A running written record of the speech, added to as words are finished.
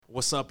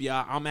What's up,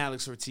 y'all? I'm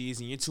Alex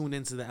Ortiz, and you're tuned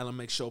into the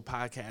LMX Show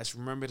podcast.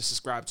 Remember to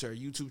subscribe to our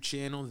YouTube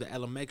channel, The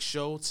LMX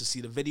Show, to see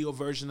the video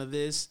version of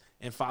this,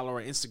 and follow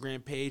our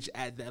Instagram page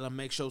at The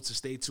LMX Show to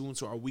stay tuned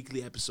to our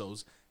weekly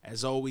episodes.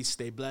 As always,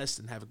 stay blessed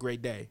and have a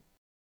great day.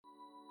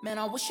 Man,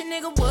 I wish a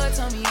nigga would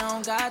tell me I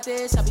don't got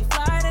this. I be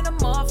flying in a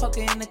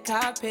motherfucker in the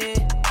cockpit.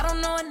 I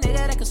don't know a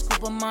nigga that can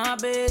scoop up my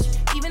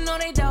bitch. Even though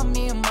they doubt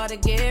me, I'm about to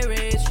get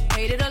rich.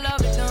 Hate it or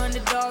love it, the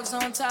underdogs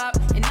on top.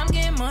 And I'm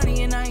getting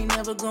money and I ain't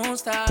never gonna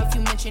stop. If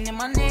you mentioning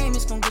my name,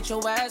 it's gonna get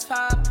your ass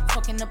popped.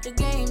 Fucking up the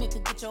game, it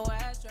could get your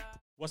ass dropped.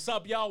 What's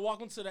up, y'all?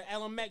 Welcome to the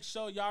LMX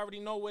Show. Y'all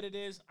already know what it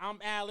is. I'm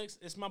Alex.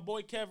 It's my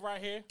boy Kev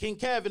right here. King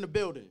Kev in the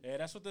building. Yeah,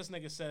 that's what this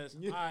nigga says.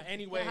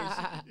 Anyways,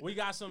 we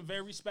got some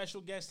very special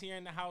guests here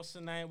in the house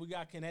tonight. We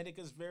got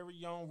Connecticut's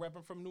very own,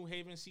 repping from New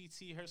Haven,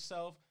 CT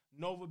herself,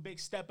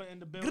 Novabigsteppa in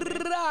the building.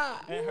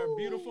 And her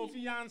beautiful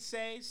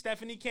fiance,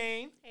 Stephanie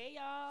Kane. Hey,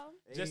 y'all.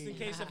 Just in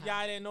case if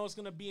y'all didn't know, it's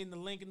going to be in the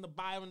link in the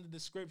bio in the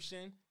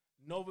description.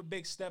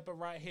 Novabigsteppa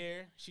right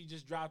here. She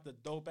just dropped a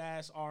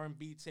dope-ass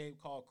R&B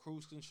tape called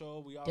Cruise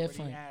Control. We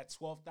already had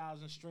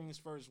 12,000 streams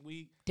first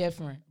week.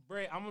 Different.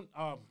 Bray, I'm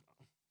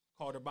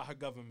called her by her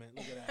government.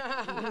 Look at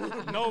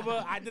that.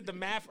 Nova, I did the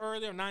math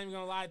earlier. I'm not even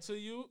going to lie to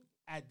you.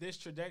 At this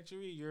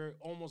trajectory, you're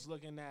almost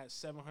looking at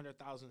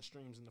 700,000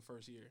 streams in the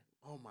first year.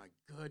 Oh, my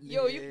goodness.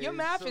 Yo, your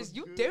math is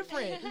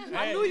different.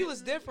 I knew you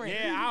was different.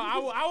 Yeah,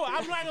 I'm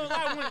not going to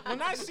lie.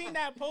 When I seen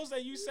that post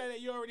that you said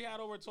that you already had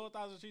over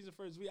 12,000 streams the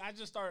first week, I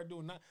just started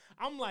doing that.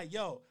 I'm like,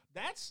 yo,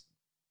 that's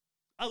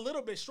a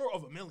little bit short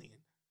of 1 million.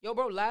 Yo,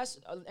 bro,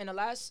 in the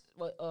last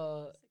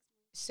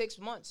 6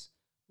 months,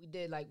 we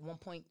did like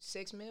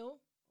 1.6 mil.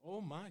 Oh,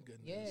 my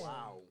goodness. Yeah.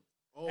 Wow.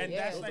 Oh, and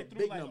yeah, that's those like are through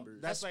big like,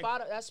 numbers. That's like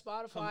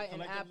Spotify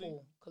and collectively?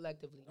 Apple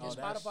collectively. Oh, Just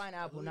Spotify and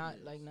Apple, not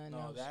like nothing no,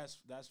 else.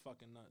 that's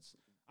fucking nuts.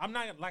 I'm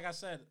not, like I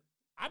said,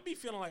 I be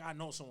feeling like I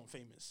know someone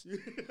famous.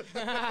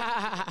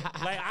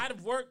 Like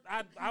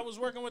I was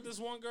working with this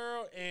one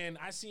girl, and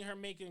I seen her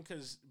making,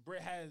 because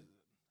Britt has,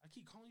 I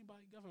keep calling you by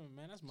the government,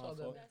 man. That's my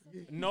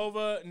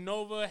fault.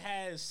 Nova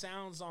has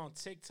sounds on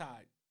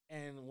TikTok.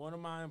 And one of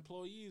my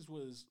employees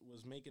was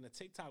making a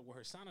TikTok with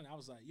her son, and I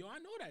was like, yo, I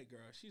know that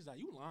girl. She's like,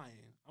 you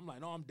lying. I'm like,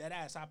 no, I'm dead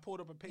ass. I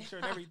pulled up a picture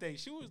and everything.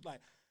 She was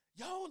like,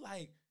 yo,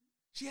 like,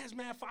 she has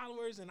mad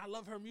followers, and I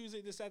love her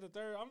music, this, that, the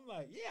third. I'm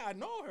like, yeah, I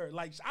know her.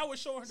 Like, I was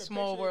showing her the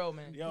Small picture. world,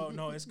 man. Yo,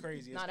 no, it's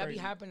crazy. That be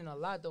happening a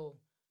lot, though.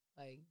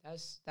 Like,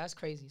 that's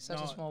crazy.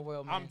 Such a small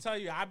world, man. I'm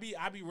telling you, I be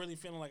really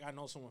feeling like I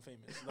know someone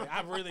famous. Like,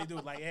 I really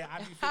do. Like, yeah, I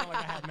be feeling like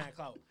I have mad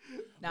clout.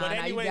 But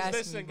anyways,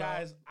 listen,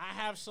 guys, I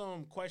have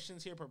some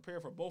questions here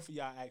prepared for both of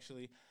y'all,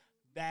 actually,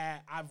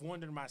 that I've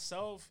wondered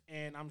myself,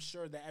 and I'm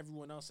sure that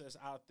everyone else that's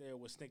out there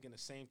was thinking the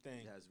same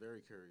thing. Yeah, it's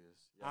very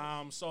curious.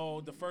 Yes.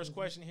 So the first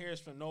question here is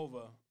for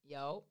Nova.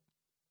 Yo.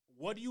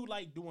 What do you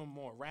like doing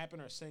more, rapping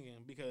or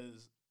singing?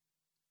 Because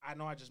I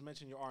know I just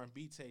mentioned your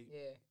R&B tape.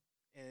 Yeah.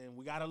 And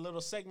we got a little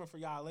segment for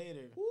y'all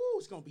later. Ooh,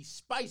 it's going to be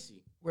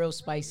spicy. Real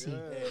spicy.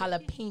 Yeah.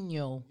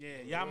 Jalapeno.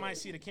 Yeah, y'all might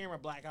see the camera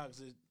black out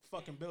because the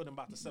fucking building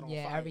about to set on fire.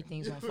 Yeah,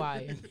 everything's on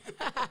fire.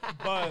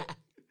 But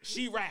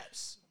she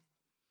raps.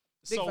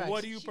 Big so facts.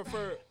 what do you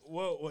prefer?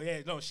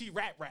 She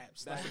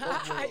raps. That's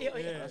both worlds.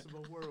 Yeah. That's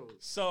both worlds.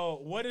 So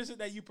what is it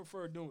that you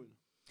prefer doing?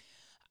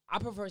 I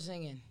prefer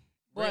singing.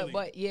 Really?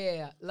 But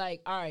yeah,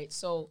 like, all right,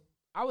 so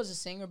I was a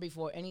singer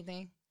before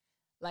anything.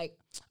 Like,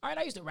 all right,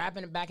 I used to rap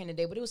back in the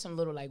day, but it was some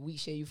little, like, weak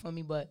shit, you feel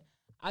me? But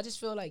I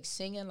just feel like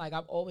singing, like,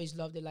 I've always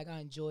loved it. Like,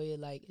 I enjoy it.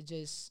 Like,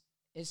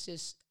 it's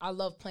just, I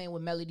love playing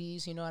with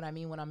melodies, you know what I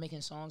mean, when I'm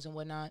making songs and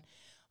whatnot.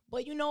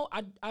 But, you know,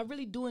 I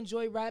really do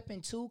enjoy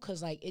rapping, too,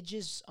 because, like, it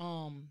just,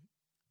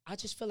 I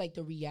just feel like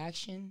the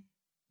reaction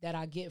that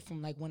I get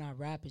from, like, when I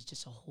rap is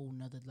just a whole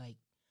nother, like,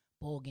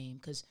 ball game.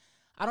 Because,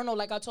 I don't know,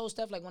 like, I told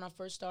Steph, like, when I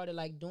first started,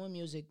 like, doing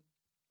music,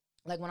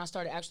 like, when I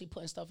started actually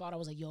putting stuff out, I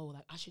was like, yo,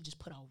 like, I should just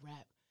put out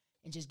rap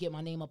and just get my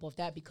name up off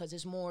that, because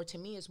it's more, to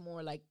me, it's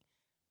more like,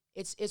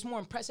 it's more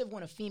impressive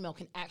when a female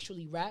can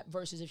actually rap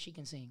versus if she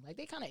can sing. Like,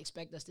 they kind of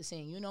expect us to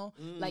sing, you know?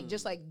 Like,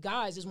 just like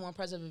guys, it's more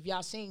impressive if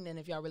y'all sing than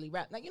if y'all really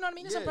rap. Like, you know what I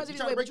mean? It's impressive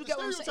either way, but you get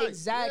what I'm saying?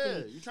 Exactly.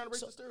 Yeah, you're trying to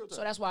break the stereotype.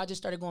 So that's why I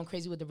just started going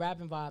crazy with the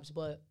rapping vibes,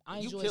 but I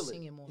enjoy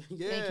singing more.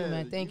 Yeah, Thank you,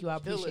 man. Thank you. I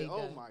appreciate that.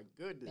 Oh, my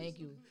goodness. Thank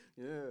you.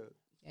 Yeah.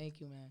 Thank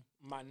you, man.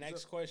 My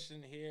next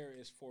question here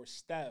is for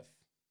Steph.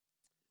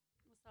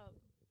 What's up?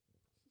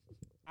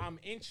 I'm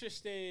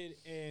interested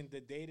in the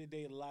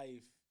day-to-day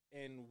life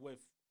and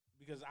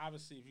because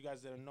obviously, if you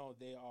guys didn't know,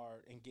 they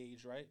are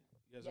engaged, right?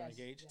 You guys are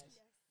engaged? Yes.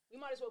 We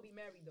might as well be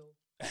married, though.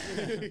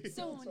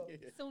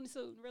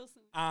 Soon, real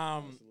soon.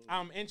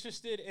 I'm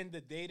interested in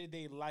the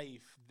day-to-day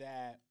life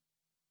that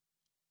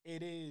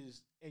it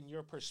is in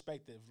your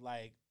perspective.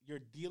 Like, you're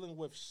dealing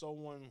with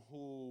someone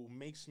who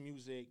makes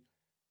music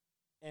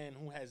and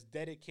who has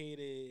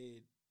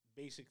dedicated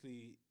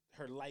basically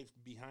her life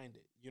behind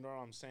it. You know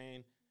what I'm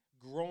saying?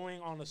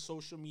 Growing on a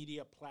social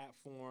media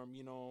platform,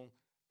 you know,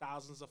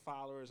 thousands of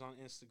followers on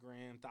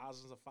Instagram,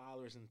 thousands of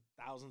followers and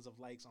thousands of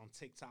likes on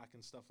TikTok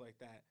and stuff like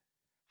that.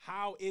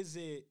 How is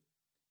it,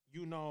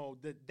 you know,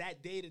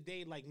 that day to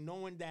day, like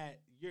knowing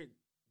that you're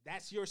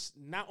that's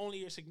not only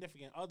your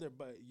significant other,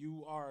 but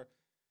you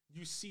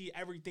see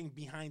everything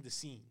behind the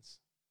scenes.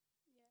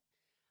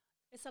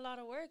 It's a lot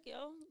of work,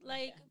 yo.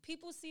 Like,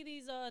 people see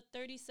these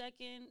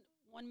 30-second,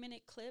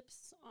 1-minute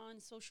clips on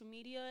social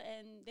media,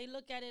 and they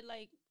look at it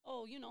like,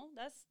 oh, you know,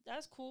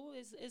 that's cool.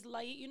 It's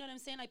light. You know what I'm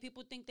saying? Like,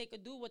 people think they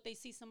could do what they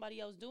see somebody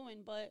else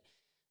doing, but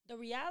the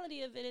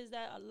reality of it is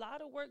that a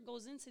lot of work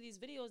goes into these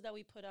videos that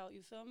we put out.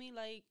 You feel me?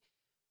 Like,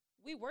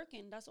 we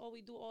working. That's all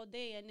we do all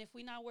day. And if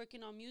we're not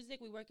working on music,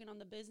 we working on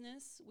the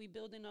business. We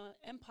building an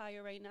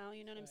empire right now.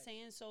 You know what I'm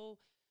saying? So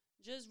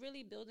just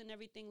really building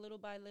everything little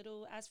by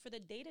little. As for the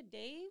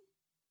day-to-day,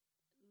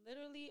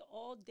 literally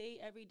all day,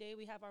 every day,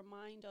 we have our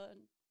mind on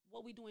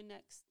what we doing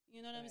next.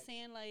 You know what I'm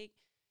saying? Like,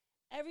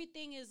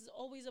 everything is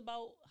always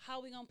about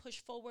how we going to push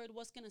forward,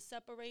 what's going to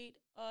separate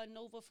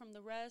Nova from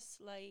the rest.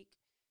 Like,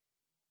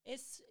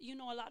 it's, you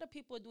know, a lot of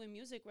people are doing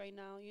music right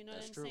now. You know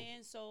what I'm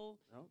saying? So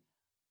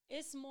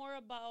it's more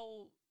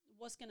about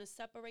what's going to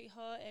separate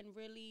her and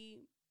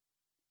really,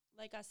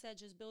 like I said,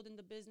 just building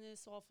the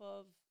business off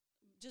of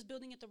just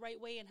building it the right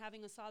way and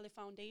having a solid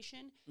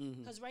foundation.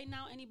 Because right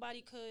now,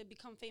 anybody could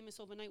become famous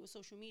overnight with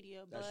social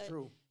media. That's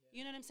true.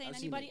 You know what I'm saying?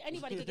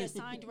 Anybody could get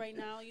signed right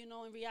now, you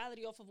know, in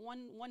reality off of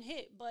one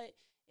hit. But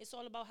it's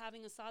all about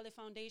having a solid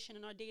foundation.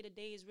 And our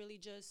day-to-day is really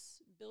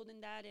just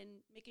building that and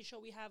making sure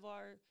we have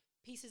our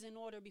pieces in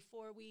order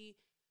before we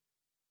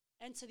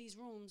enter these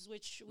rooms,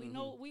 which we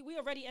know we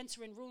already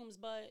entering rooms,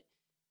 but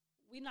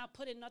we not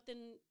putting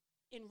nothing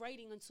in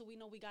writing until we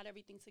know we got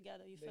everything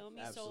together. You feel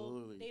me?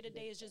 Absolutely. So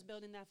day-to-day is just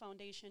building that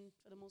foundation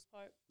for the most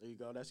part. There you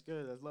go. That's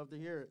good. I'd love to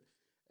hear it.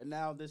 And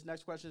now this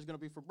next question is going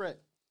to be for Britt.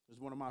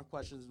 It's one of my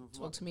questions.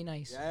 Talk to me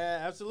nice. Yeah,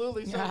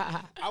 absolutely. So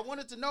I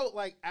wanted to know,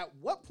 like, at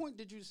what point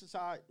did you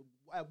decide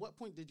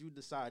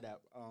that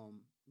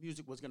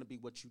music was going to be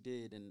what you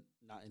did and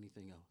not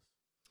anything else?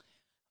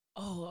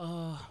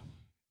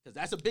 Because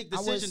that's a big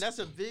decision. That's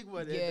a big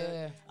one.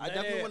 Yeah. I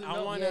definitely want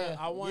to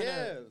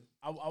know.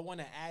 I want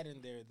to add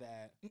in there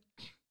that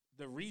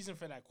the reason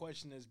for that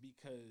question is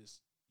because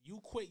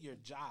you quit your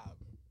job.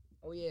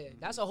 Oh yeah,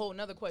 that's a whole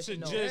nother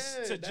question. To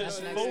focus. That's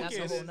a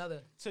whole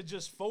nother. To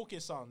just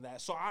focus on that.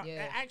 So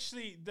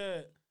actually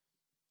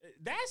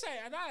that's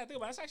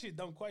actually a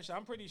dumb question.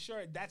 I'm pretty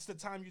sure that's the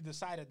time you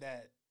decided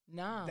that.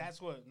 Nah,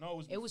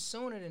 it was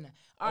sooner than that.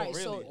 All right,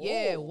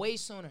 really? So way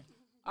sooner.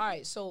 All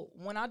right, so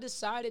when I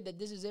decided that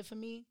this is it for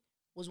me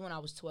was when I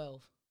was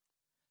 12.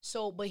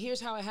 So, but here's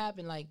how it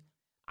happened. Like,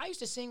 I used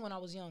to sing when I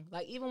was young.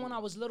 Like, even when I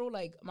was little,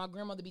 like, my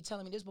grandmother be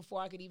telling me this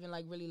before I could even,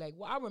 like, really, like,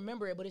 well, I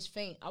remember it, but it's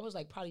faint. I was,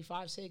 like, probably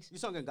 5, 6. You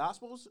sung in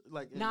gospels?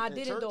 Like, I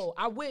didn't, though.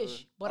 I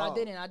wish, but I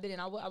didn't.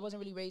 I wasn't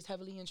really raised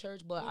heavily in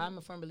church, but I'm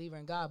a firm believer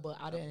in God, but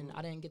I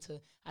didn't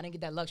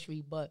get that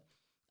luxury. But,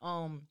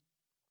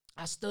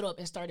 I stood up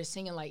and started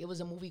singing like it was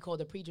a movie called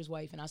The Preacher's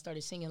Wife, and I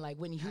started singing like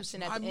Whitney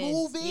Houston at the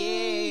end.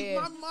 Yeah.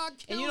 My mom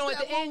and you know at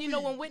the end, you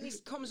know when Whitney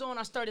comes on,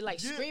 I started like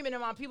screaming,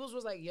 and my peoples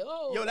was like,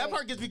 "Yo, that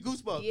part gives me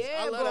goosebumps." Yeah,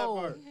 I love that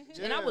part.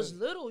 Yeah. And I was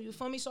little, you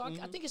feel me? So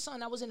I think it's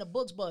something that was in the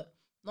books. But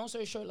long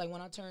story short, like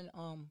when I turned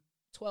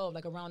 12,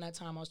 like around that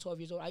time, I was 12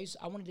 years old.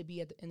 I wanted to be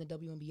in the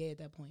WNBA at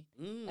that point.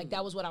 Like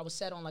that was what I was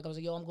set on. Like I was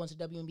like, "Yo, I'm going to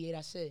the WNBA."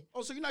 That's it.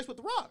 Oh, so you're nice with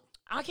the rock?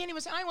 I can't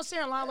even say. I ain't gonna say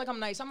it loud like I'm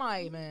nice. I'm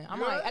alright, man.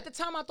 I'm alright. At the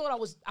time, I thought I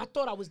was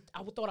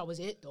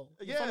it though.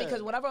 You feel me?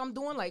 Because whatever I'm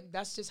doing, like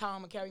that's just how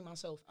I'm gonna carry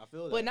myself. I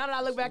feel that. But now that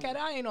I look back at it,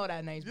 I ain't all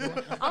that nice, bro.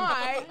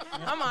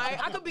 I'm alright.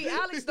 I could be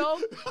Alex though.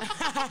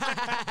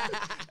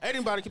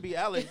 Anybody could be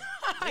Alex.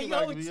 We're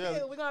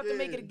gonna have to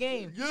make it a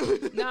game.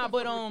 Nah,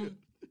 but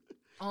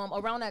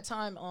around that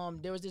time,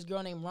 there was this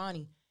girl named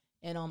Ronnie,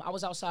 and I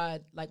was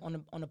outside like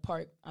on the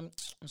park. I'm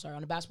sorry,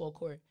 on the basketball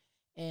court,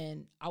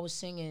 and I was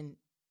singing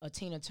a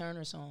Tina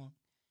Turner song.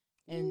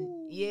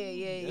 And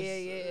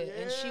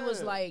and she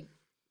was like,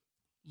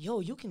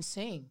 "Yo, you can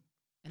sing."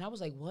 And I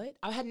was like, "What?"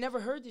 I had never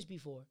heard this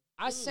before.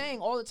 I sang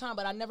all the time,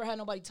 but I never had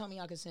nobody tell me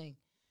I could sing.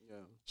 Yeah.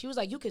 She was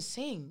like, "You could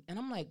sing." And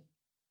I'm like,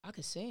 "I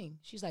could sing."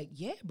 She's like,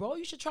 "Yeah, bro,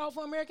 you should try out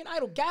for American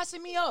Idol,"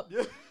 gassing me up.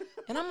 Yeah.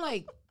 And I'm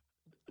like,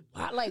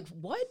 "What? Like,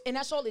 what?" And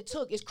that's all it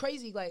took. It's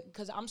crazy, like,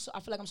 because I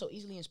feel like I'm so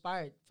easily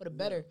inspired for the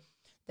better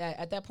that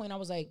at that point I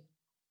was like,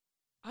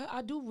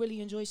 I do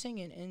really enjoy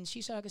singing. And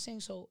she said I could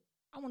sing, so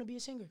I want to be a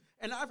singer.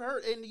 And I've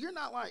heard, and you're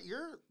not like,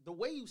 the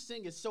way you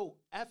sing is so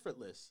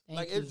effortless.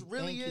 It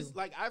really is.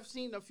 Like, I've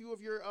seen a few of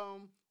your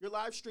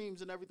live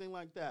streams and everything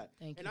like that.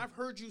 And I've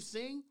heard you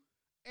sing,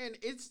 and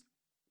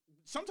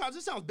sometimes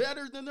it sounds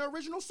better than the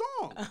original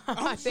song.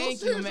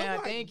 Thank you, man.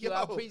 Like, thank you.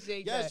 I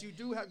appreciate that.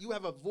 Yes, you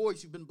have a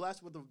voice. You've been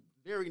blessed with a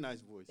very nice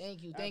voice.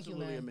 Thank you,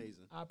 Absolutely man.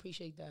 Amazing. I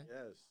appreciate that.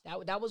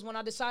 Yes. That was when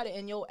I decided,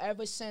 and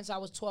ever since I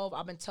was 12,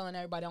 I've been telling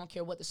everybody I don't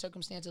care what the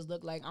circumstances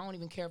look like. I don't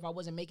even care if I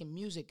wasn't making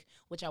music,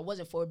 which I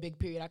wasn't for a big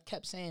period. I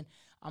kept saying,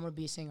 I'm gonna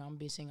be a singer, I'm gonna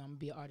be a singer, I'm gonna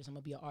be an artist, I'm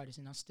gonna be an artist,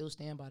 and I still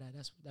stand by that.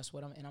 That's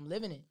what I'm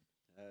living it.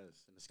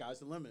 Yes, and the sky's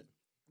the limit.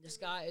 The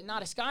sky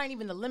ain't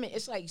even the limit.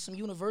 It's like some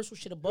universal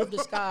shit above the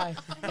sky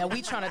that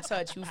we trying to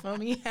touch. You feel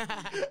me?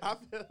 I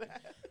feel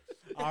that.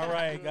 All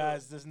right,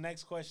 guys. This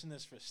next question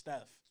is for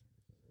Steph.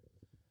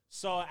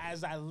 So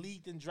as I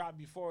leaked and dropped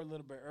before a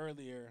little bit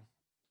earlier,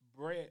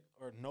 Brett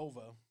or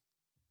Nova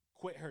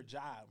quit her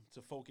job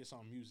to focus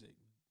on music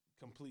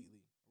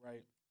completely,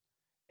 right?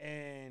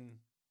 And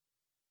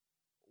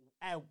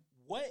at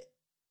what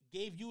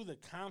gave you the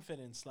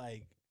confidence,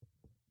 like,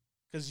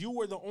 because you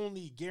were the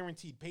only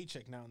guaranteed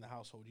paycheck now in the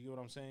household, you know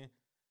what I'm saying?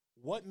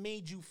 What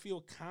made you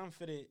feel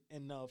confident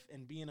enough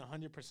and being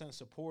 100%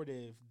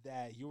 supportive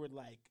that you were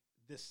like,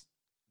 this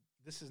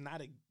is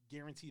not a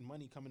guaranteed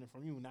money coming in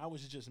from you. Now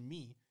it's just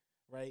me,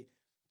 right?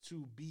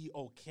 To be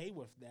okay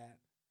with that.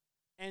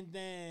 And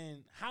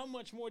then how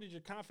much more did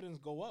your confidence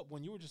go up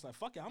when you were just like,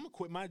 fuck it, I'm going to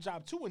quit my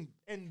job too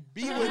and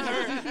be with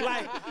her?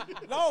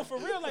 Like, no, for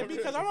real. Like,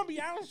 because I'm going to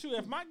be honest with you.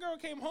 If my girl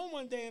came home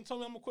one day and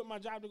told me I'm going to quit my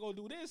job to go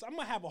do this, I'm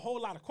going to have a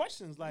whole lot of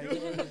questions. Like,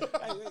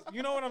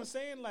 you know what I'm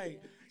saying?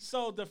 Like,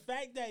 so the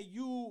fact that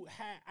you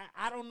had,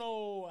 I don't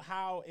know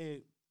how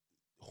it,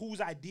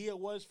 whose idea it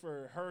was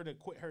for her to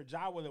quit her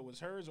job, whether it was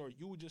hers or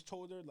you just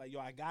told her, like,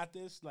 yo, I got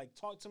this. Like,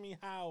 talk to me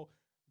how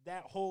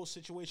that whole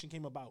situation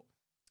came about.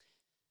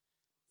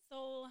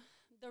 So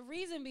the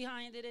reason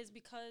behind it is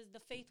because the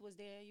faith was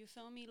there. You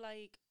feel me?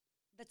 Like,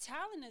 the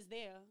talent is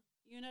there.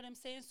 You know what I'm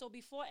saying? So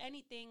before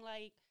anything,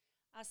 like,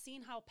 I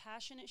seen how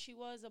passionate she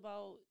was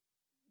about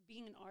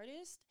being an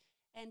artist.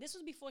 And this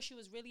was before she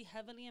was really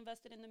heavily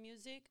invested in the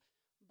music.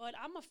 But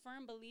I'm a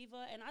firm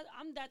believer, and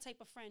I'm that type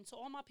of friend. So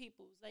all my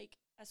peoples, like,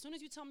 as soon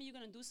as you tell me you're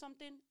going to do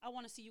something, I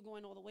want to see you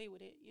going all the way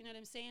with it. You know what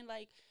I'm saying?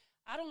 Like,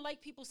 I don't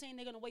like people saying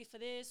they're going to wait for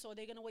this or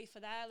they're going to wait for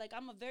that. Like,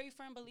 I'm a very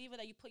firm believer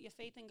that you put your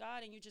faith in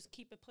God and you just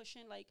keep it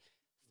pushing. Like,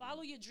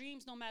 follow your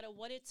dreams no matter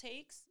what it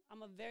takes.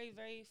 I'm a very,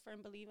 very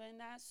firm believer in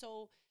that.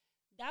 So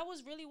that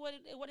was really what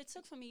it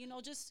took for me. You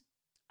know, just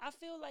I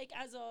feel like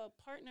as a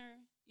partner,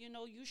 you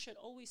know, you should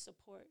always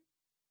support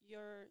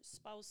your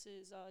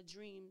spouse's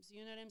dreams.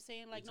 You know what I'm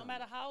saying? Like, no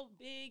matter how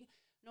big,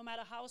 no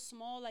matter how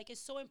small, like,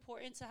 it's so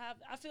important to have.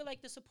 I feel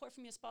like the support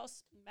from your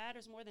spouse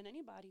matters more than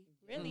anybody,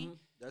 really.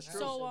 That's true.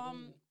 So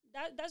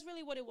that's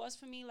really what it was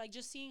for me. Like,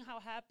 just seeing how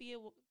happy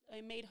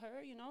it made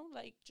her, you know,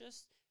 like,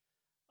 just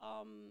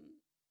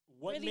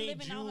what really made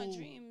living you, out her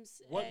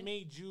dreams. What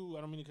made you,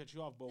 I don't mean to cut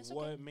you off, but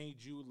what okay.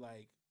 made you,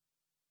 like,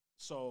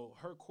 so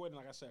her quitting,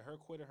 like I said, her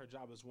quitting her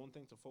job is one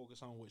thing to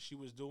focus on what she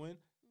was doing.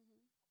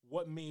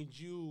 What made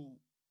you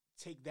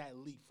take that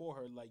leap for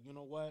her? Like, you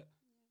know what?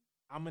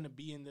 I'm going to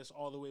be in this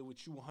all the way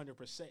with you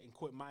 100% and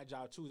quit my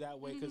job too that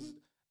way, because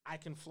I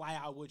can fly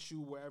out with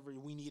you wherever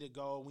we need to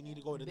go. We need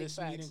to go to this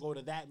meeting, go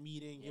to that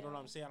meeting. You know what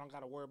I'm saying? I don't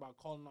got to worry about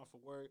calling off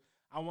of work.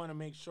 I want to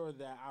make sure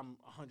that I'm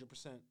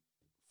 100%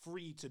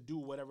 free to do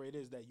whatever it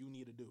is that you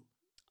need to do.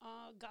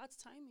 God's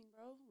timing,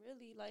 bro.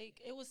 Really. Like,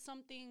 it was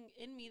something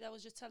in me that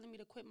was just telling me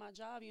to quit my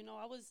job. You know,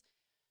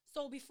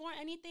 so before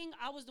anything,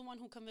 I was the one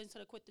who convinced her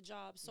to quit the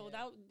job. So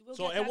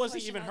it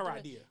wasn't even her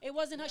idea. It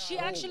wasn't her. She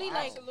actually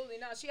like absolutely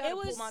not. She had to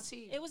pull my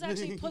teeth. It was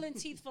actually pulling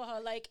teeth for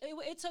her. Like,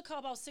 it took her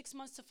about 6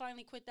 months to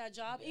finally quit that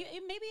job.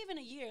 It maybe even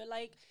a year.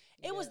 Like,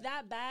 it was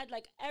that bad.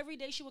 Like, every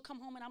day she would come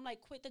home and I'm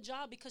like, quit the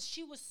job, because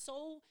she was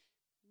so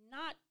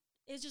not.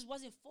 It just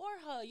wasn't for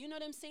her. You know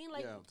what I'm saying?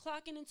 Like,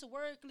 clocking into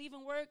work,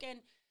 leaving work, and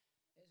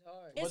it's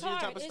hard. It's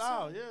hard. Your type of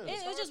style?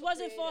 It just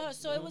wasn't for her.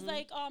 So it was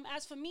like,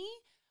 as for me.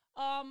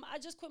 I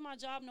just quit my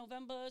job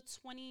November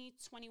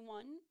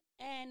 2021.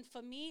 And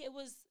for me, it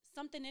was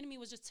something in me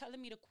was just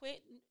telling me to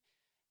quit.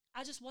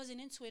 I just wasn't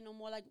into it no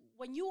more. Like,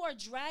 when you are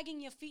dragging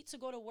your feet to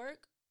go to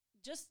work,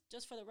 just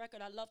for the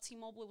record, I love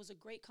T-Mobile. It was a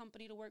great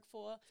company to work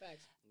for.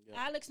 Facts.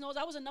 Yeah. Alex knows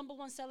I was a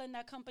 #1 seller in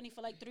that company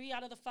for like 3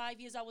 out of the 5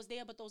 years I was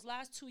there. But those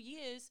last 2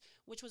 years,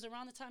 which was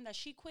around the time that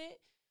she quit,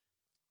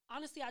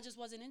 honestly, I just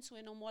wasn't into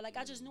it no more. Like,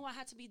 I just knew I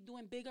had to be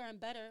doing bigger and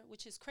better,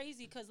 which is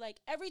crazy because, like,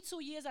 every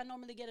 2 years I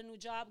normally get a new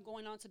job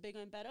going on to bigger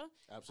and better.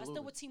 Absolutely. I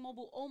still with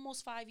T-Mobile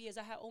almost 5 years.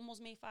 I had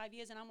almost made 5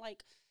 years, and I'm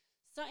like,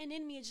 something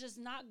in me is just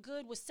not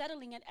good with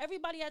settling. And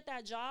everybody at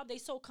that job, they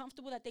so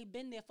comfortable that they've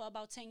been there for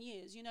about 10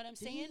 years. You know what I'm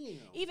saying? Damn.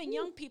 Even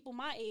young people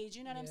my age,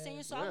 you know what I'm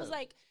saying? So I was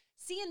like,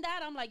 seeing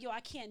that, I'm like, yo, I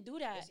can't do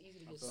that. It's easy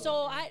to get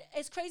So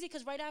it's crazy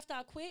because right after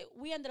I quit,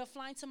 we ended up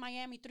flying to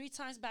Miami 3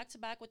 times back to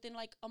back within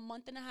like a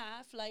month and a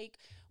half. Like,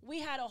 we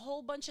had a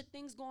whole bunch of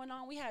things going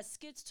on. We had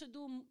skits to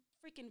do,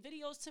 freaking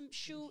videos to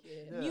shoot,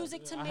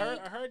 music to make.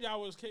 I heard y'all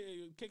was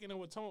kicking it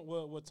with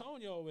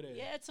Tonio over there.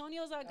 Yeah,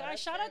 Tonio's our guy.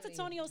 Shout out to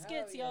Tonio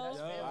Skits, yo.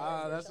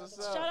 That's what's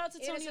up. Shout out to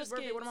Tonio Skits.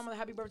 Skits. What am I?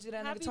 Happy birthday to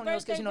that Happy nigga Tonio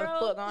Skits. You know birthday,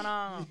 the fuck going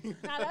on.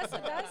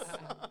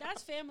 Nah,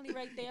 that's family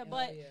right there.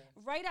 But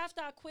right after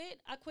I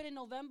quit in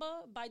November.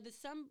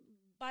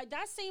 By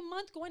that same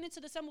month, going into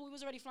December, we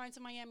was already flying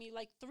to Miami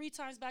like 3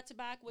 times back to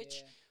back,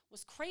 which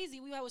was crazy.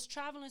 I was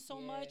traveling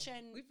so much,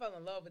 and we fell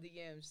in love with the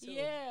yams too.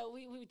 Yeah,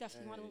 we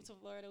definitely want to move to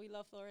Florida. We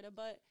love Florida,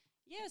 but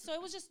yeah, so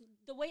it was just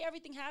the way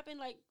everything happened.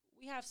 Like,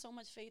 we have so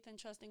much faith and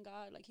trust in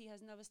God. Like, He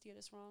has never steered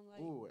us wrong.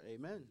 Like, ooh,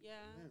 amen. Yeah,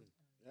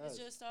 amen. It's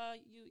just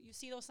you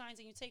see those signs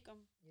and you take them.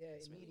 Yeah,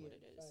 that's really what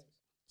it is.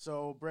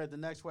 So, Brett, the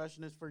next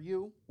question is for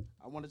you.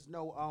 I wanted to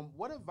know,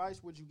 what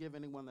advice would you give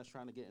anyone that's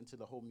trying to get into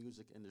the whole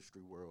music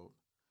industry world?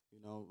 You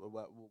know,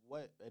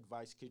 what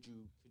advice could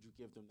you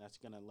give them that's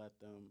gonna let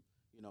them,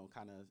 you know,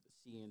 kind of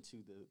see into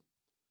the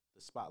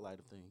spotlight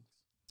of things?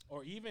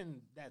 or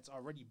even that's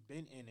already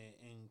been in it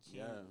and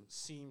can't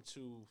seem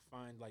to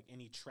find like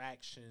any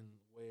traction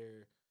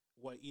where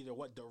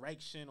what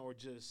direction or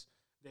just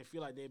they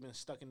feel like they've been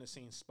stuck in the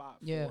same spot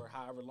for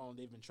however long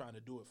they've been trying to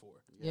do it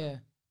for. Yeah.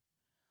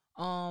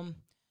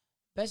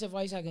 Best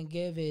advice I can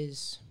give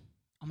is,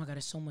 oh my God,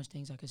 there's so much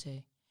things I could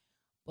say,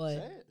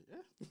 but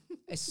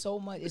it's so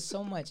much. It's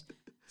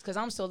because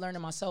I'm still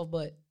learning myself.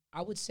 But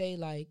I would say,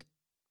 like,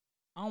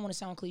 I don't want to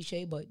sound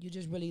cliche, but you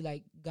just really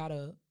like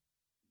gotta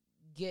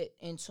get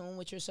in tune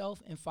with yourself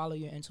and follow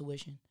your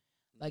intuition.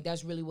 Like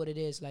that's really what it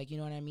is. Like, you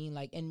know what I mean?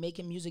 Like, and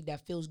making music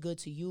that feels good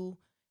to you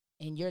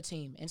and your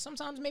team. And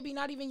sometimes maybe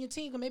not even your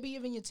team, or maybe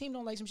even your team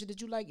don't like some shit that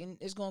you like, and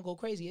it's gonna go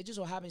crazy. It just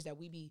so happens that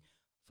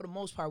for the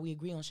most part, we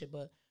agree on shit,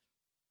 but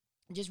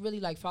just really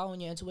like following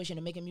your intuition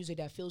and making music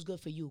that feels good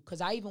for you. Cause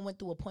I even went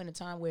through a point in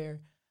time where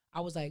I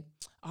was like,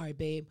 all right,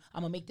 babe,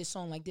 I'm gonna make this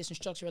song like this and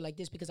structure it like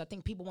this because I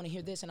think people want to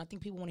hear this and I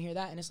think people want to hear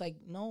that. And it's like,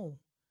 no,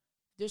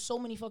 there's so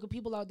many fucking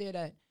people out there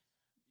that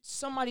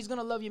somebody's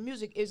gonna love your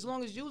music. As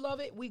long as you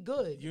love it, we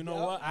good. You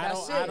know what?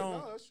 That's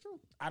true.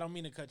 I don't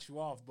mean to cut you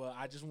off, but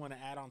I just want to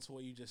add on to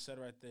what you just said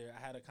right there.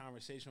 I had a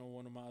conversation with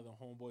one of my other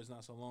homeboys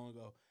not so long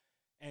ago,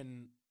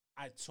 and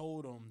I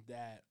told him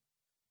that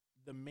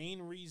the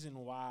main reason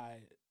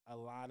why a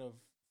lot of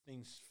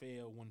things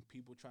fail when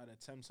people try to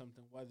attempt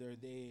something, whether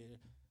they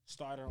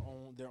start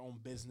their own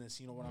business,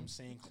 you know what I'm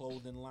saying,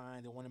 clothing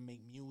line, they want to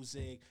make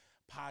music,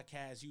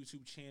 podcast,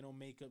 YouTube channel,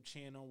 makeup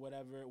channel,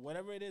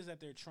 whatever it is that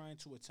they're trying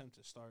to attempt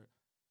to start.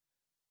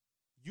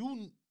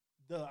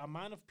 The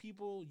amount of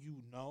people you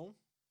know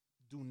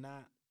do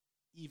not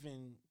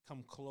even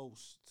come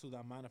close to the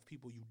amount of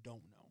people you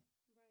don't know.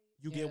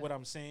 Right. You get what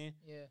I'm saying?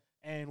 Yeah.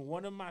 And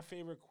one of my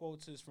favorite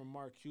quotes is from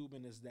Mark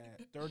Cuban is that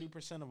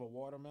 30% of a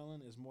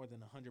watermelon is more than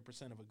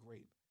 100% of a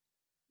grape.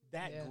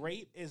 That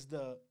grape is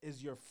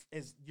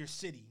your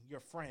city, your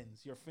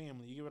friends, your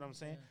family. You get what I'm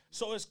saying? Yeah.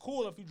 So it's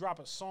cool if you drop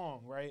a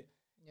song, right?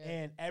 Yeah.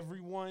 And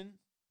everyone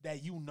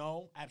that you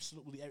know,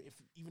 absolutely,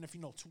 even if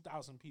you know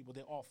 2,000 people,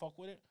 they all fuck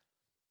with it.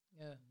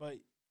 Yeah. But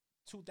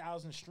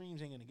 2,000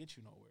 streams ain't gonna get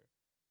you nowhere.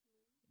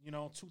 You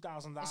know,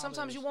 $2,000.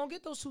 Sometimes you won't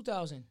get those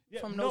 2,000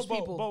 from those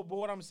people. But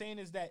what I'm saying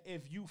is that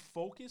if you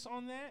focus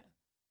on that,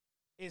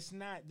 it's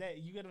not that,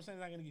 you get what I'm saying,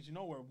 it's not going to get you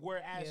nowhere.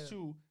 Whereas,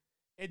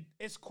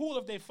 it's cool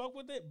if they fuck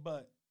with it,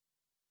 but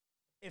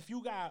if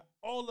you got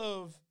all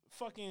of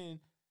fucking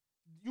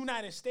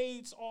United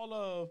States, all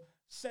of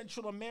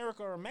Central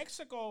America or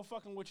Mexico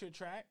fucking with your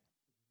track,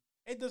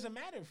 it doesn't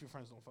matter if your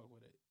friends don't fuck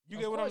with it. You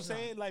get what I'm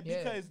saying? Like,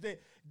 because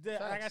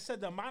like I said,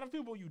 the amount of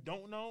people you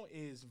don't know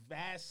is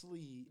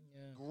vastly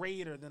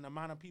greater than the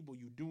amount of people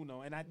you do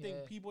know. And I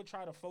think people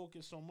try to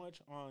focus so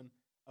much on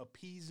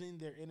appeasing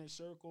their inner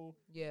circle,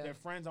 their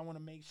friends. I want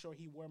to make sure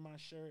he wear my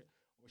shirt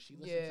or she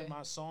listens to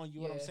my song. You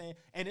know what I'm saying?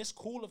 And it's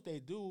cool if they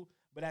do,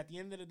 but at the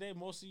end of the day,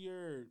 most of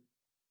your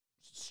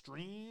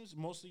streams,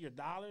 most of your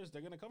dollars,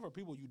 they're going to come from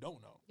people you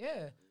don't know.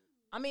 Yeah.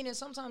 I mean, and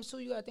sometimes, too,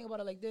 you got to think about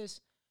it like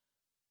this.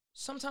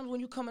 Sometimes when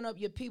you're coming up,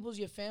 your peoples,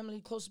 your family,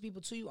 closest people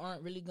to you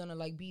aren't really going to,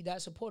 like, be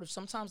that supportive.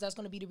 Sometimes that's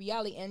going to be the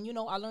reality. And, you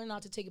know, I learned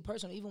not to take it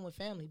personal, even with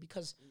family,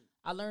 because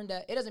I learned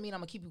that it doesn't mean I'm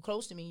going to keep you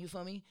close to me, you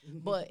feel me?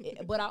 But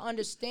I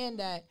understand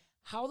that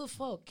how the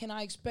fuck can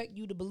I expect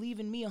you to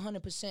believe in me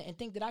 100% and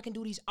think that I can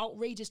do these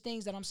outrageous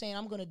things that I'm saying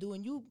I'm going to do,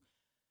 and you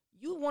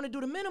want to do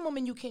the minimum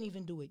and you can't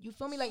even do it. You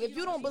feel me? Like, if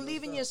you don't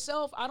believe in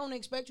yourself, I don't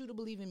expect you to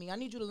believe in me. I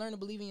need you to learn to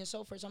believe in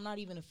yourself first. I'm not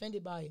even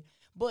offended by it.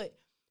 But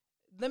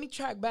let me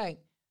track back.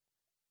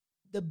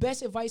 The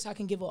best advice I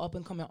can give an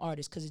up-and-coming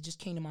artist, because it just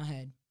came to my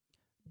head,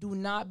 do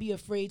not be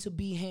afraid to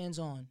be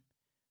hands-on.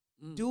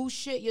 Do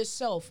shit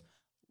yourself,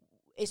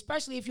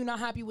 especially if you're not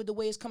happy with the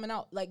way it's coming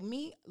out. Like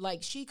me,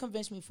 like she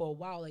convinced me for a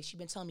while. Like she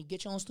been telling me,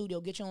 get your own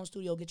studio, get your own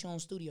studio, get your own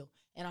studio.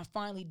 And I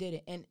finally did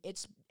it. And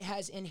it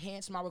has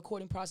enhanced my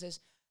recording process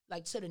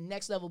like to the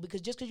next level,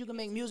 because just because you can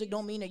make music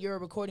don't mean that you're a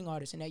recording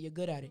artist and that you're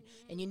good at it.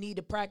 And you need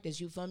to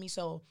practice, you feel me?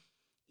 So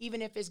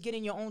even if it's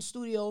getting your own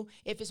studio,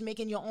 if it's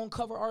making your own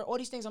cover art, all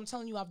these things I'm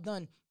telling you I've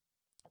done.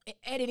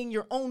 Editing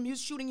your own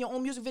music, shooting your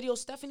own music videos.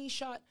 Stephanie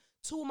shot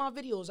 2 of my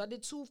videos. I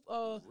did 2.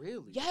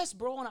 Really? Yes,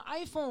 bro, on an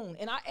iPhone,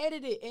 and I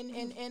edited and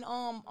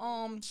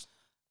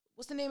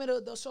what's the name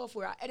of the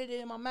software? I edited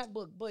it in my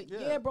MacBook. But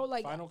yeah, bro,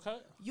 like Final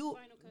Cut.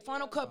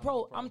 Final Cut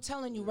Pro. I'm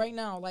telling you right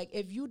now, like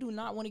if you do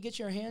not want to get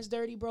your hands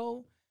dirty,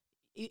 bro.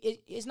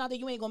 It's not that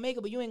you ain't gonna make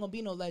it, but you ain't gonna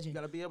be no legend. You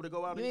gotta be able to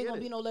go out. You ain't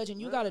gonna be no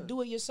legend. You gotta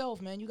do it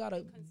yourself, man. You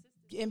gotta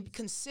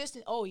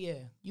consistent. Oh yeah,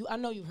 I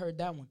know you've heard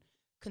that one.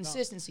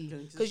 Consistency,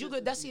 because you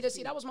could.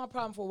 That was my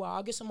problem for a while.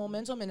 I'll get some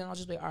momentum, and then I'll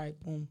just be all right,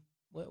 boom.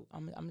 Well,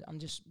 I'm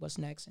just what's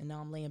next, and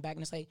now I'm laying back,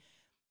 and it's like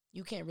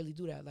you can't really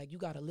do that. Like you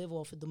gotta live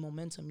off of the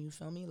momentum. You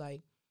feel me?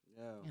 Like,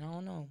 and I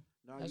don't know.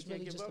 No, that's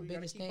really just the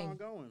biggest thing.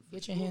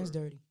 Get your hands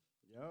dirty.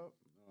 Yep,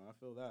 I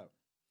feel that.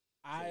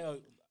 I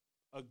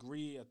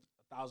agree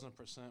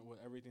 1,000% with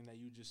everything that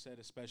you just said,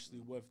 especially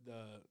with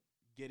the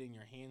getting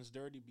your hands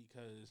dirty,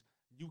 because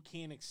you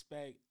can't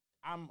expect.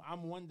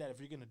 I'm one that if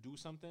you're gonna do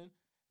something,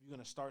 if you're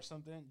gonna start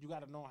something, you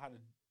gotta know how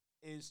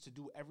to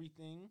do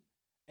everything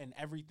and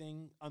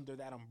everything under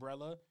that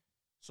umbrella,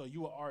 So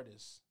you an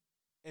artist.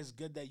 It's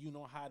good that you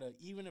know how to,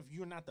 even if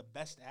you're not the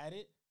best at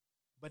it,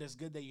 but it's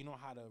good that you know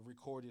how to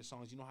record your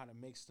songs. You know how to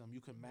mix them.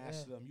 You can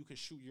master them. You can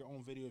shoot your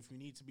own video if you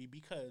need to be.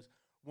 Because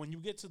when you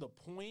get to the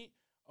point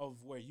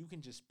of where you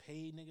can just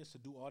pay niggas to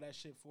do all that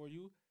shit for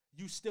you,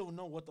 you still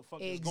know what the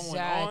fuck is going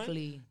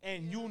on.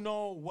 And you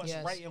know what's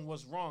right and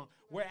what's wrong.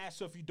 Whereas,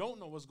 so if you don't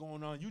know what's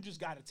going on, you just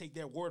got to take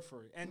their word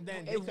for it. And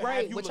then they could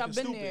have you looking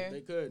stupid. There.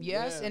 They could.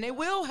 Yes, and they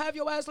will have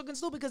your ass looking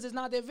stupid because it's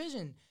not their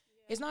vision.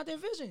 It's not their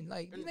vision.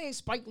 Like, these ain't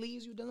Spike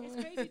Lee's. You done. It's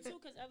crazy, too,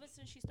 because ever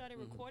since she started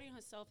recording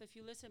herself, if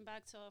you listen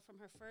back to from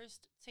her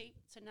first tape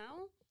to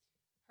now,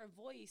 her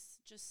voice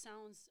just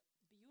sounds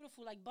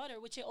beautiful like butter,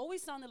 which it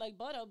always sounded like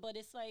butter, but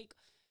it's like,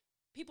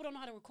 people don't know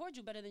how to record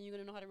you better than you're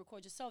going to know how to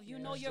record yourself. You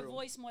know your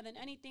voice more than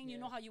anything. You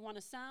know how you want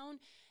to sound.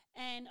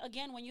 And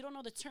again, when you don't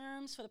know the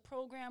terms for the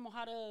program or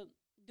how to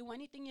do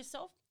anything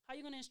yourself, how are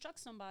you going to instruct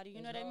somebody?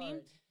 You know what I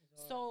mean?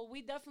 So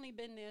we definitely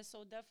been there.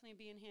 So definitely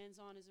being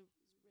hands-on is a really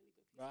good piece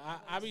of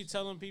advice. I be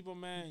telling people,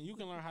 man, you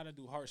can learn how to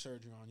do heart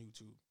surgery on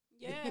YouTube.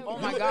 Yeah. Oh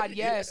my God,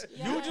 yes.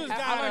 You just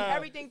got I learned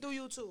everything through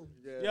YouTube.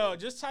 Yo,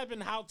 just type in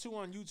how to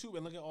on YouTube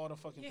and look at all the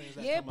fucking things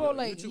that come bro, up.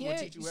 like, YouTube will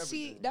teach you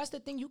see, everything. that's the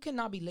thing. You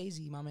cannot be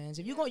lazy, my man.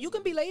 If you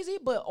can be lazy,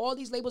 but all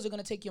these labels are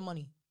gonna take your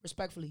money.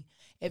 Respectfully,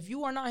 if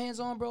you are not hands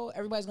on, bro,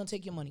 everybody's gonna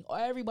take your money. Or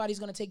everybody's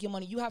gonna take your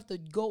money. You have to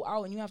go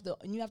out and you have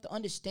to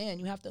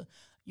understand.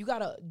 You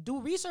gotta do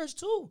research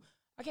too.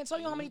 I can't tell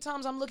you how many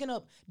times I'm looking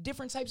up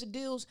different types of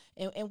deals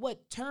and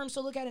what terms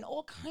to look at and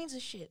all kinds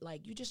of shit.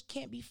 Like, you just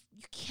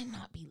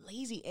cannot be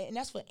lazy. And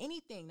that's for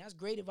anything. That's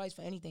great advice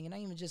for anything. And not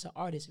even just an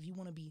artist. If you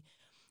want to be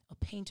a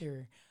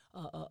painter,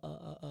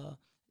 the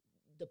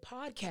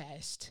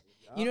podcast,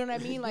 you know what I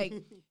mean? Like,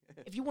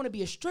 if you want to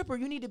be a stripper,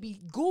 you need to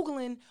be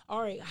Googling,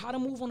 all right, how to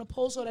move on a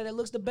pole so that it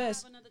looks the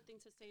best. I have another thing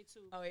to say,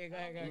 too. Oh, yeah, go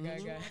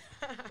ahead.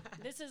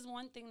 This is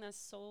one thing that's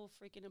so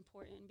freaking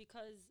important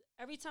because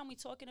every time we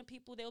talking to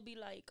people, they'll be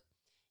like,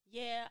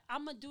 yeah,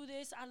 I'm going to do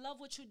this. I love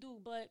what you do.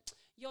 But,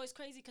 yo, it's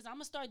crazy because I'm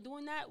going to start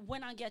doing that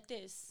when I get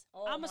this.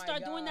 I'm going to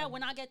start doing that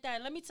when I get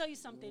that. Let me tell you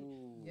something.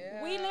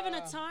 We live in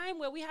a time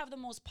where we have the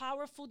most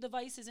powerful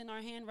devices in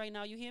our hand right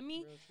now. You hear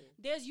me?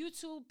 There's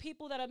YouTube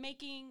people that are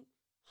making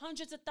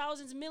hundreds of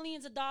thousands,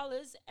 millions of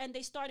dollars, and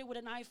they started with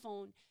an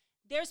iPhone.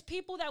 There's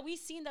people that we've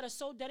seen that are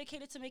so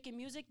dedicated to making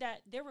music that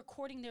they're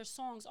recording their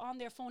songs on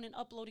their phone and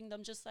uploading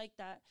them just like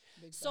that.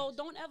 So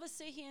don't ever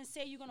sit here and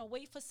say you're going to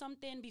wait for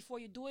something before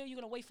you do it. You're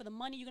going to wait for the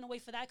money. You're going to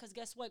wait for that because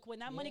guess what? When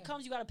that money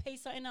comes, you got to pay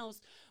something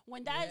else.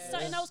 When that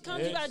something else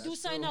comes, you got to do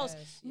something else.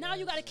 Now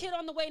you got a kid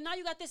on the way. Now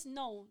you got this.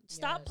 No.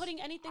 Stop putting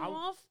anything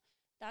off.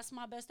 That's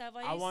my best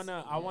advice. I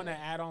wanna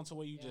add on to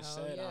what you just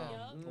said.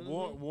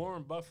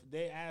 Warren Buffett,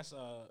 they asked...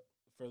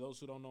 for those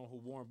who don't know who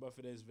Warren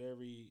Buffett is,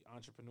 very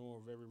entrepreneur,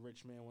 very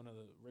rich man, one of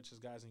the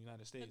richest guys in the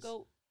United States. The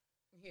GOAT.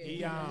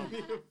 He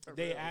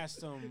they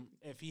asked him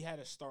if he had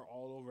to start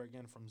all over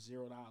again from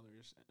 $0,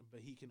 but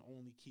he can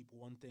only keep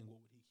one thing. What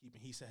would he keep?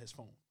 And he said his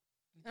phone.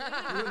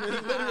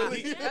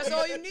 That's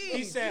all you need.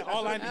 He said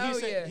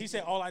he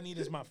said all I need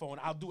is my phone.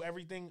 I'll do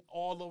everything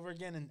all over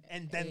again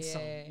and then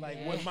some.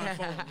 Like with my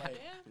phone, like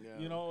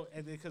you know,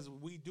 and because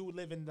we do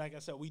live in, like I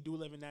said, we do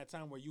live in that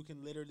time where you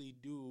can literally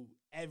do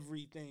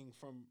everything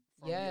from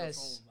your phone.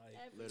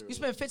 Like, you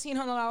spend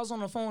 $1,500 on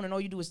the phone and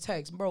all you do is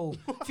text, bro.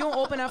 If you don't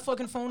open that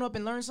fucking phone up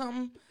and learn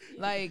something,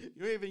 like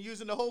you ain't even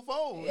using the whole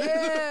phone.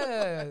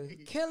 Yeah,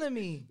 killing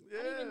me.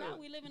 Not even that,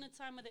 we live in a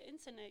time of the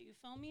internet. You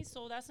feel me?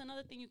 So that's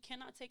another thing you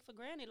cannot take for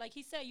granted. Like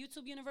he said,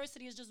 YouTube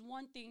University is just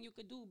one thing you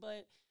could do,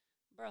 but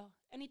bro,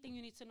 anything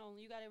you need to know,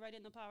 you got it right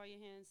in the power of your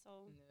hands. So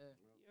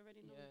you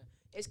already know.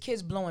 It's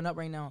kids blowing up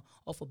right now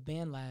off of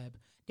BandLab.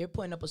 They're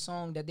putting up a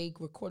song that they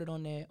recorded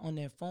on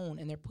their phone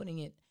and they're putting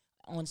it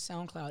on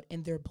SoundCloud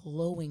and they're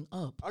blowing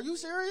up. Are you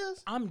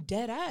serious? I'm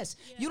dead ass.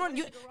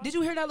 Did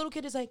you hear that little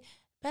kid that's like,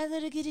 bad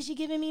little kid, is she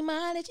giving me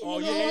mileage?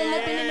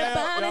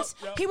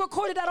 He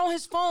recorded that on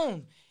his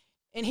phone.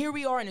 And here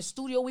we are in the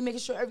studio. We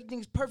making sure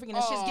everything's perfect, and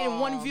it's just getting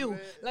one view. Man.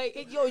 Like,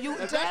 you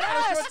dead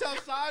ass.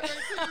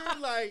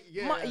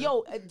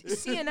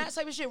 Seeing that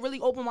type of shit really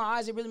opened my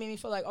eyes. It really made me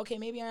feel like, okay,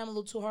 maybe I am a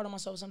little too hard on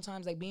myself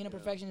sometimes. Like, being a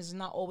perfectionist is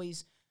not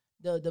always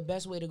the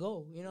best way to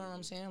go. You know what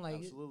I'm saying?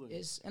 Like,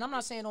 absolutely. And I'm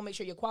not saying don't make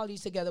sure your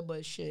quality's together,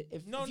 but shit,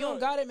 if you don't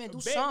got it, man,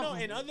 do something. No,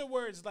 in other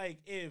words,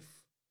 like,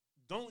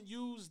 don't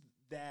use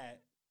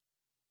that.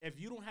 If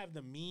you don't have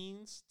the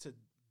means to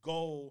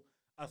go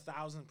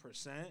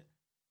 1,000%.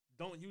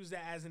 Don't use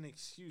that as an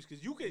excuse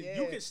because you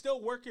could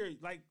still work your,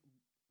 like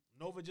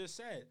Nova just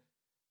said.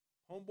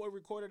 Homeboy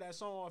recorded that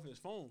song off his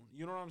phone.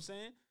 You know what I'm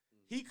saying?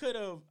 He could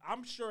have.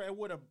 I'm sure it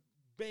would have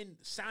been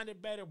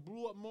sounded better,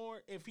 blew up more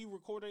if he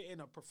recorded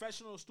in a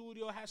professional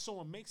studio, had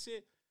someone mix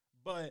it.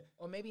 But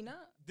or maybe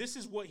not. This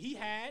is what he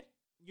had.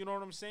 You know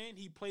what I'm saying?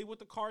 He played with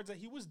the cards that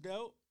he was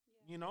dealt.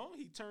 You know,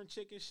 he turned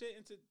chicken shit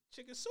into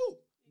chicken soup.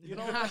 You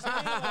know what I'm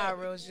saying? Like,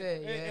 real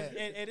shit,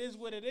 yeah. It is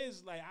what it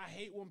is. Like, I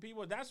hate when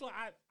people... That's why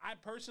I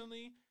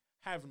personally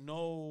have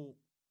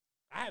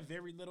I have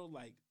very little,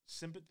 like,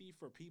 sympathy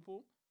for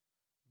people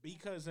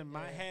because in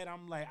my head,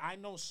 I'm like, I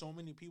know so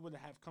many people that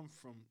have come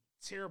from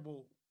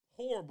terrible,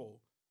 horrible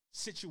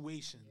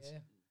situations. Yeah.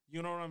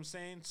 You know what I'm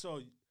saying?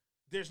 So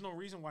there's no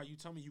reason why you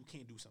tell me you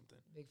can't do something.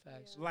 Big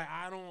facts. Like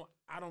I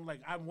don't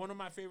like. One of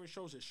my favorite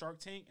shows is Shark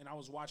Tank, and I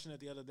was watching it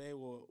the other day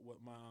with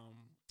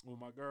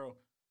my girl,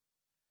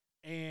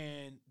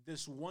 and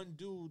this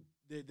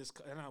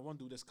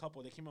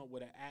couple, they came up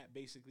with an app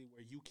basically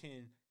where you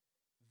can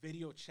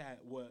video chat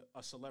with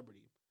a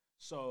celebrity.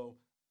 So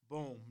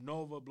boom,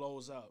 Nova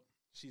blows up.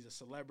 She's a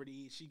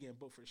celebrity. She getting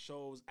booked for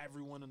shows.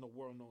 Everyone in the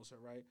world knows her,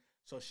 right?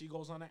 So she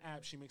goes on the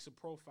app, she makes a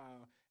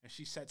profile, and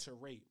she sets her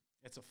rate.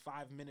 It's a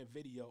 5-minute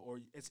video,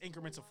 or it's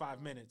increments of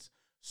 5 minutes.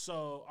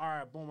 So, all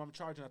right, boom, I'm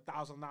charging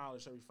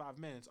 $1,000 every 5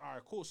 minutes. All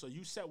right, cool. So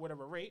you set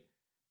whatever rate.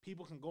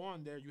 People can go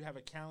on there. You have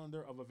a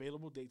calendar of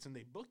available dates, and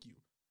they book you.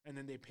 And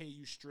then they pay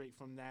you straight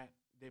from that.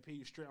 They pay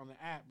you straight on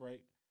the app,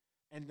 right?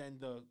 And then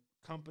the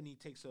company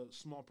takes a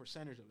small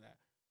percentage of that.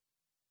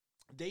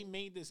 They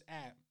made this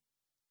app,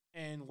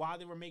 and while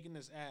they were making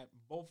this app,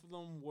 both of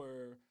them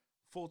were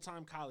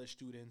full-time college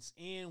students.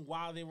 And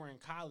while they were in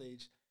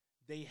college,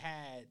 they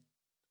had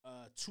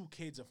 2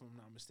 kids, if I'm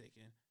not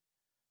mistaken.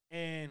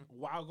 And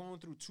while going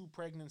through 2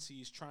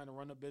 pregnancies, trying to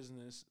run a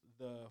business,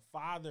 the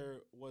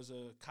father was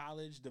a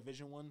college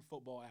Division I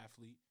football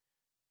athlete,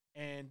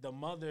 and the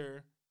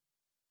mother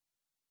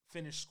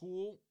finished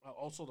school.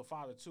 Also, the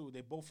father too.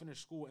 They both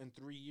finished school in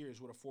 3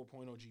 years with a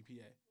 4.0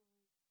 GPA.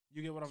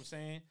 You get what I'm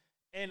saying?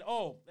 And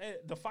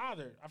the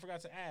father, I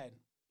forgot to add,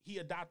 he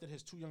adopted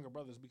his 2 younger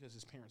brothers because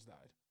his parents died.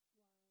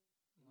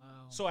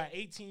 Wow. So at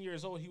 18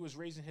 years old, he was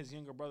raising his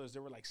younger brothers. They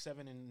were like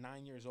 7 and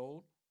 9 years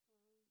old.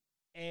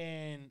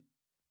 And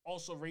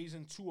also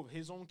raising 2 of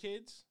his own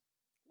kids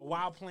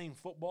while playing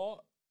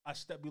football, a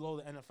step below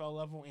the NFL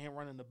level, and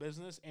running the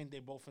business. And they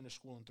both finished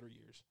school in 3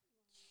 years.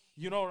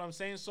 You know what I'm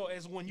saying? So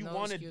it's when you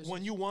want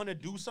to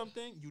do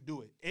something, you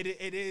do it.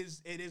 It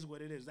is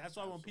what it is. That's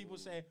why when people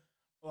say,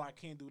 "Oh, I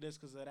can't do this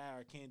because of that," or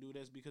 "I can't do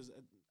this because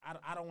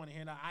I don't want to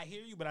hear that," I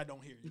hear you, but I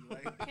don't hear you.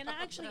 Like, can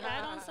I actually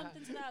add on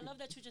something to that? I love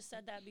that you just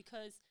said that,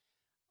 because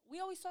we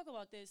always talk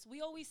about this.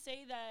 We always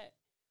say that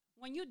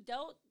when you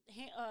dealt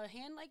a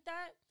hand like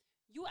that,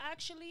 you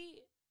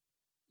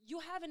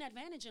have an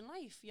advantage in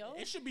life, yo.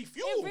 It should be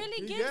fuel. It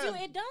really gives you.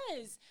 It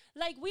does.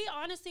 Like, we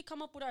honestly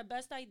come up with our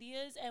best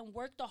ideas and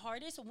work the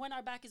hardest when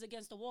our back is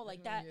against the wall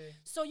like that. Yeah.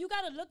 So you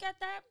got to look at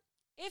that.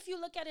 If you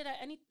look at it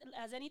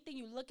as anything,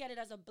 you look at it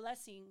as a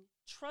blessing.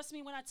 Trust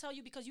me when I tell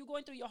you, because you're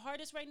going through your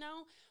hardest right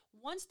now.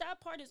 Once that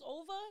part is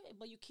over,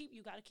 but you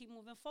got to keep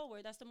moving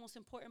forward. That's the most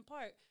important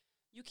part.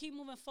 You keep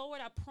moving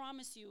forward. I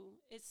promise you,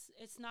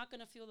 it's not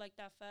gonna feel like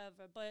that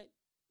forever. But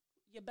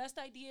your best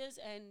ideas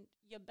and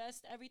your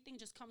best everything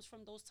just comes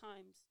from those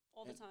times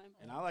all the time.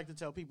 And I like to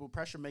tell people,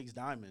 pressure makes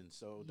diamonds.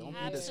 So don't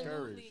be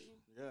discouraged.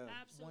 Yeah,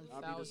 absolutely.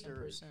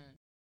 1,000%.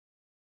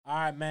 All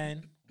right,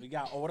 man. We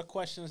got all the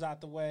questions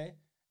out the way.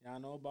 Y'all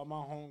know about my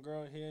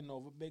homegirl here,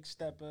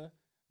 Novabigsteppa.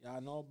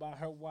 Y'all know about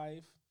her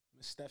wife,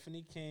 Miss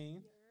Stephanie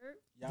King.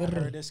 Y'all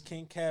heard this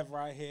King Kev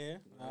right here.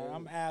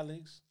 I'm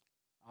Alex.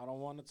 I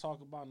don't want to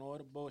talk about no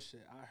other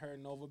bullshit. I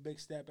heard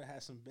Novabigsteppa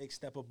has some big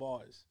stepper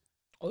bars.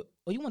 Oh,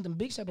 you want them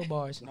big stepper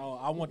bars? No,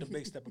 I want the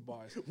big stepper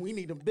bars. We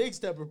need them big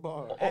stepper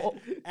bars.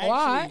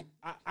 Actually,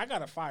 I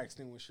got a fire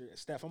extinguisher.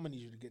 Steph, I'm going to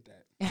need you to get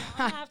that. I'm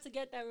going to have to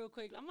get that real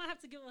quick. I'm going to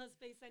have to give her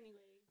space anyway.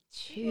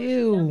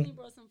 Chill. She definitely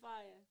brought some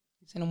fire.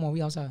 Say no more.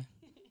 We outside.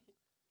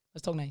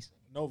 Let's talk nice.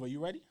 Nova,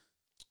 you ready?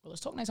 Well,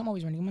 let's talk nice. I'm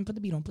always ready. I'm going to put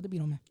the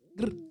beat on, man.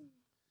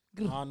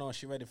 I don't know if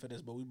she ready for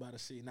this, but we about to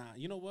see. Nah,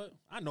 you know what?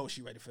 I know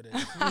she ready for this.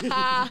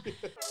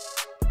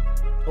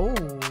 Oh,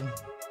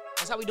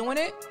 that's how we doing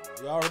it?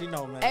 You already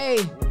know, man. Hey,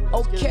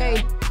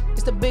 okay.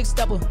 It's the big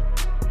stepper.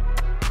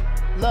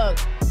 Look.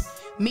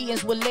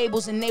 Meetings with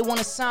labels and they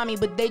wanna sign me,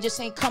 but they just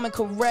ain't coming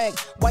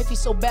correct. Wifey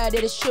so bad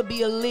that it should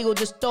be illegal.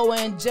 Just throw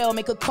her in jail,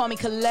 make her call me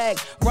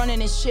collect. Running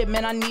this shit,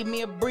 man, I need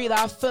me a breather.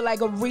 I feel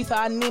like Aretha,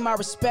 I need my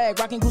respect.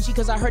 Rocking Gucci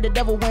cause I heard the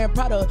devil wearing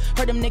Prada.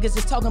 Heard them niggas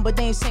is talking, but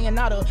they ain't saying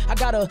nada. I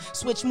gotta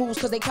switch moves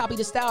cause they copy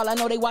the style. I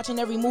know they watching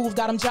every move,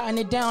 got them jotting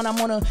it down. I'm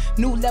on a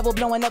new level,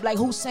 blowing up like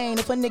Hussein.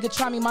 If a nigga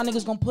try me, my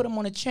niggas gon' put him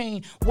on a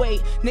chain.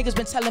 Wait, niggas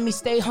been telling me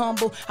stay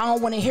humble. I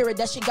don't wanna hear it,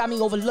 that shit got me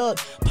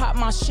overlooked. Pop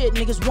my shit,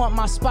 niggas want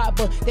my spot,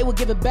 but they would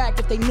give it back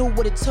if they knew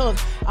what it took.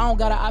 I don't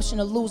got an option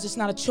to lose, it's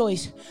not a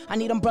choice. I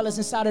need umbrellas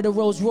inside of the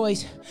Rolls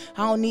Royce.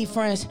 I don't need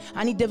friends,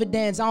 I need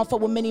dividends. I don't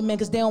fuck with many men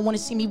cause they don't wanna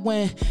see me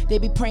win. They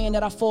be praying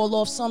that I fall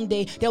off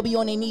someday. They'll be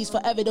on their knees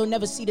forever, they'll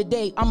never see the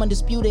day. I'm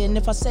undisputed, and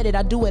if I said it,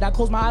 I do it. I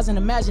close my eyes and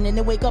imagine, and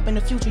then wake up in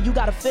the future. You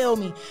gotta feel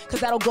me, cause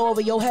that'll go over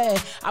your head.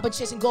 I've been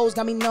chasing goals,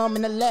 got me numb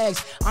in the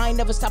legs. I ain't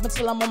never stop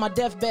until I'm on my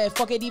deathbed.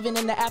 Fuck it, even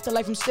in the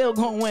afterlife, I'm still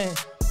gonna win.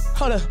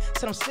 Hold up,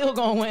 said I'm still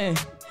gonna win.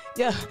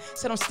 Yeah,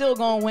 said I'm still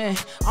gonna win.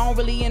 I don't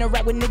really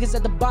interact with niggas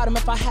at the bottom.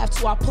 If I have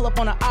to, I pull up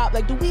on the op.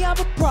 Like, do we have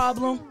a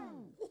problem?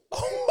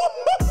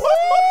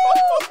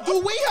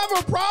 Do we have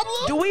a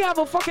problem? Do we have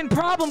a fucking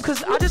problem?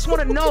 Cause I just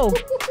wanna know.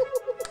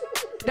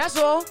 That's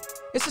all.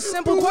 It's a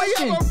simple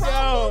question.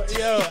 I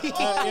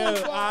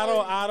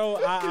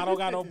don't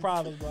got no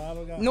problems, bro. I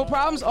don't got no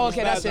problems? Oh,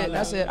 okay, that's it.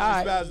 That's it. All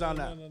right. Spaz on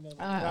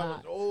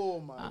that. Oh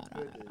my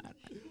goodness.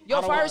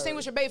 Yo, fire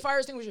extinguisher, babe, fire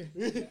extinguisher.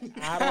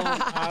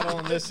 I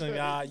don't listen,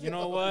 y'all. You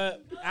know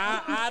what?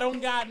 I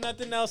don't got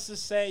nothing else to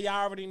say.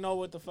 Y'all already know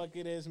what the fuck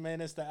it is,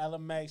 man. It's the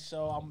LMX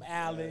show. I'm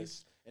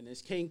Alex. And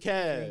it's King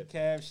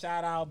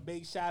Kev.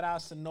 Big shout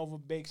outs to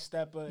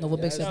Novabigsteppa.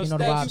 Novabigsteppa, you know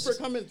the vibes. Thank you for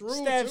coming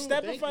through.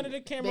 Step in front of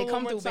the camera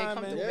one more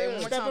time,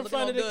 man. Step in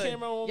front of the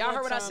camera one more time. Y'all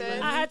heard what I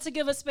said? I had to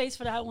give a space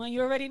for that one.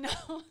 You already know.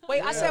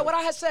 Wait, I said what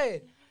I had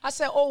said. I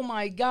said, oh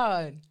my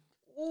God.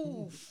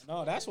 Oof.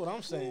 No, that's what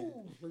I'm saying.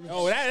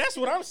 Oh, that's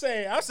what I'm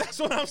saying. That's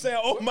what I'm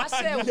saying. Oh my I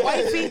said,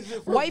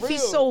 God.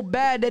 wifey's so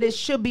bad that it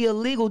should be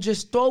illegal.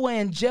 Just throw her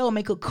in jail,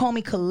 make her call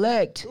me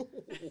collect.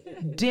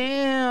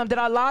 Damn, did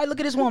I lie? Look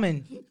at this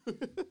woman.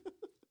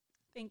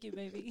 Thank you,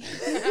 baby.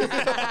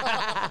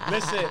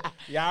 Listen,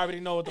 y'all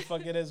already know what the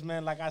fuck it is,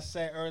 man. Like I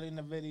said earlier in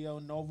the video,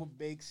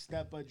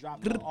 Novabigsteppa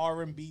dropped the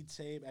R&B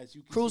tape. As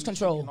you can Cruise see,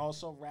 Control. She can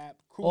also rap.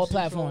 All Control,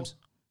 platforms.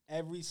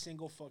 every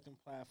single fucking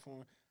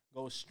platform.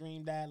 Go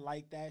stream that,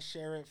 like that,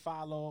 share it,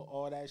 follow,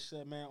 all that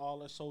shit, man.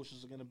 All our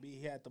socials are going to be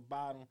here at the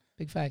bottom.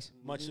 Big facts.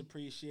 Much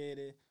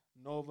appreciated.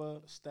 Nova,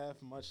 Steph,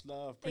 much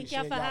love. Thank y'all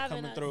Appreciate for y'all having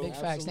coming us. through. Big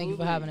facts. Thank you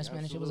for having us,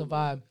 man. This shit was a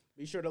vibe.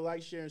 Be sure to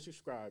like, share, and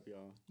subscribe,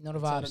 y'all. You know the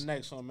Until vibes. the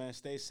next one, man.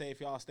 Stay safe,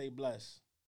 y'all. Stay blessed.